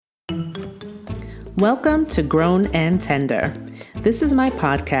Welcome to Grown and Tender. This is my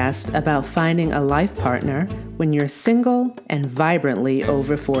podcast about finding a life partner when you're single and vibrantly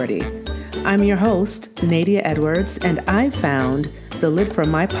over 40. I'm your host, Nadia Edwards, and I found the lid for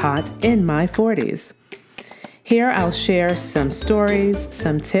my pot in my 40s. Here I'll share some stories,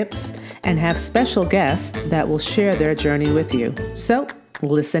 some tips, and have special guests that will share their journey with you. So,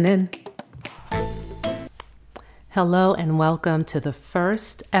 listen in. Hello and welcome to the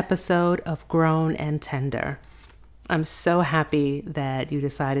first episode of Grown and Tender. I'm so happy that you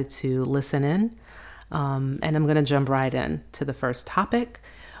decided to listen in, and I'm going to jump right in to the first topic,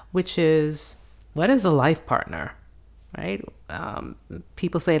 which is, what is a life partner, right?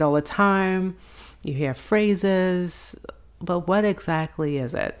 People say it all the time, you hear phrases, but what exactly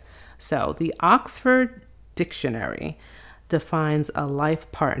is it? So the Oxford Dictionary defines a life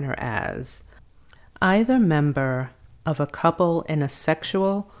partner as either member of a couple in a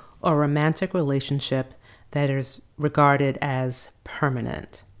sexual or romantic relationship that is regarded as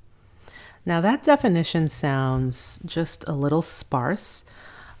permanent. Now that definition sounds just a little sparse.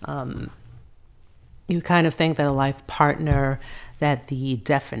 You kind of think that a life partner, that the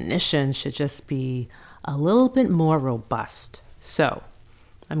definition should just be a little bit more robust. So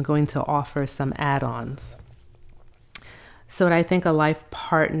I'm going to offer some add-ons. So what I think a life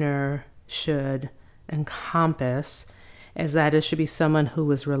partner should encompass is that it should be someone who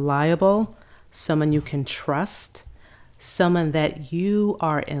is reliable, someone you can trust, someone that you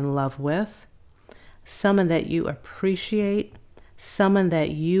are in love with, someone that you appreciate, someone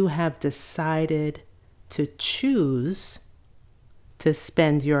that you have decided to choose to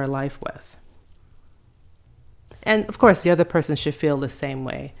spend your life with. And of course, the other person should feel the same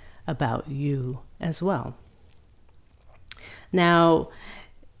way about you as well. Now,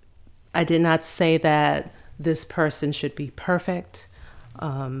 I did not say that this person should be perfect,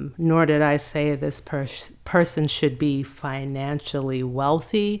 nor did I say this person should be financially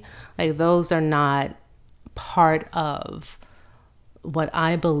wealthy. Like, those are not part of what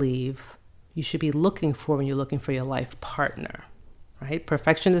I believe you should be looking for when you're looking for your life partner, right?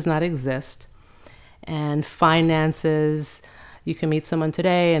 Perfection does not exist. And finances, you can meet someone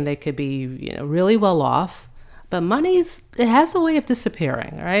today and they could be, really well off. But it has a way of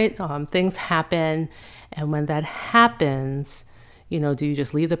disappearing, right? Things happen. And when that happens, do you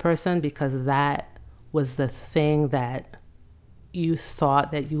just leave the person because that was the thing that you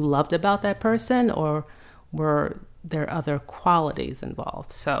thought that you loved about that person, or were there other qualities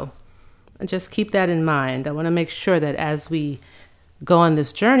involved? So just keep that in mind. I want to make sure that as we go on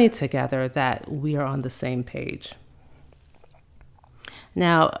this journey together, that we are on the same page.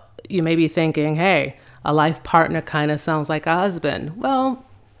 Now, you may be thinking, hey, a life partner kind of sounds like a husband. Well,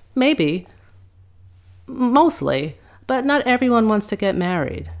 maybe, mostly, but not everyone wants to get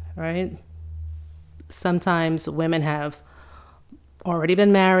married, right? Sometimes women have already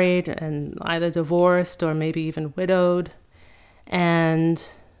been married and either divorced or maybe even widowed. And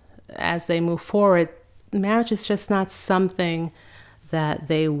as they move forward, marriage is just not something that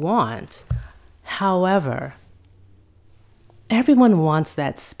they want. However, everyone wants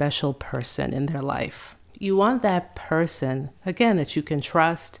that special person in their life. You want that person, again, that you can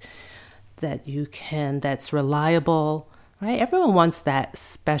trust, that's reliable, right? Everyone wants that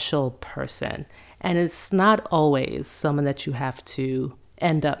special person. And it's not always someone that you have to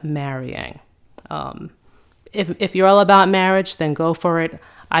end up marrying. If you're all about marriage, then go for it.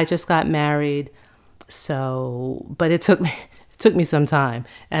 I just got married, but it took me some time,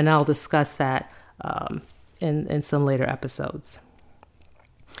 and I'll discuss that in some later episodes.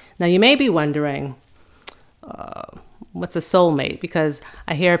 Now, you may be wondering, what's a soulmate? Because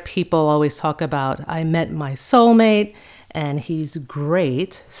I hear people always talk about, I met my soulmate and he's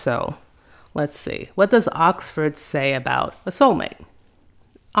great. So let's see. What does Oxford say about a soulmate?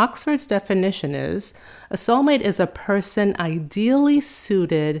 Oxford's definition is, a soulmate is a person ideally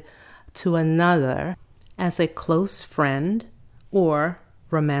suited to another as a close friend or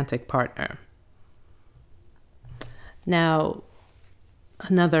romantic partner. Now,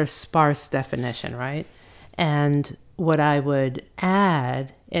 another sparse definition, right? And what I would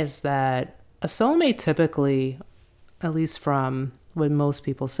add is that a soulmate typically, at least from what most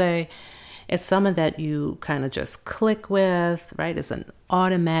people say, it's someone that you kind of just click with, right? It's an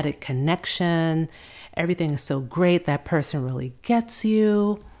automatic connection. Everything is so great. That person really gets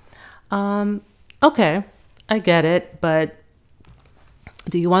you. Okay, I get it. But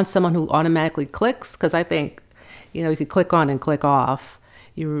do you want someone who automatically clicks? Because I think, you could click on and click off.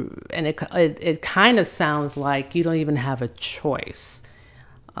 It kind of sounds like you don't even have a choice,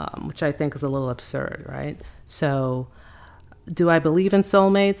 which I think is a little absurd, right? So Do I believe in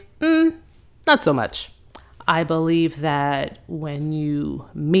soulmates? Not so much. I believe that when you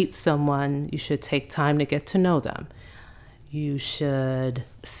meet someone, you should take time to get to know them. You should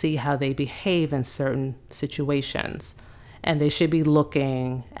see how they behave in certain situations, and they should be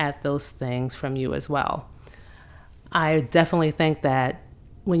looking at those things from you as well. I definitely think that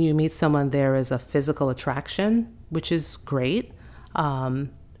when you meet someone, there is a physical attraction, which is great, but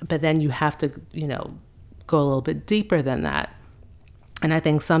then you have to, go a little bit deeper than that. And I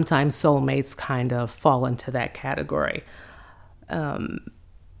think sometimes soulmates kind of fall into that category.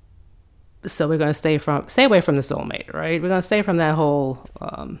 So we're going to stay away from the soulmate, right? We're going to stay from that whole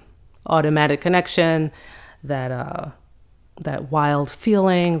automatic connection, that wild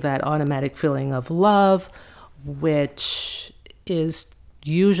feeling, that automatic feeling of love, which is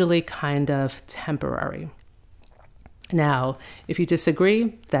usually kind of temporary. Now, if you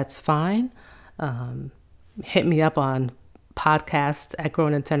disagree, that's fine. Hit me up on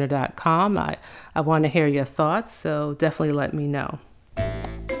podcast@grownandtender.com. I want to hear your thoughts, so definitely let me know.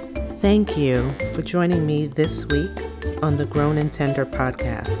 Thank you for joining me this week on the Grown and Tender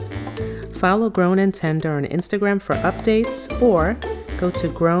podcast. Follow Grown and Tender on Instagram for updates or go to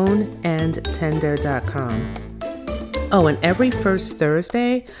grownandtender.com. Oh, and every first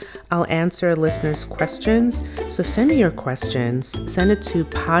Thursday, I'll answer listeners' questions. So send me your questions. Send it to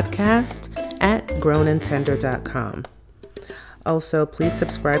podcast@grownandtender.com. Also, please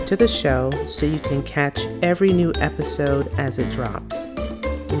subscribe to the show so you can catch every new episode as it drops.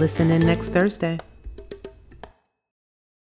 Listen in next Thursday.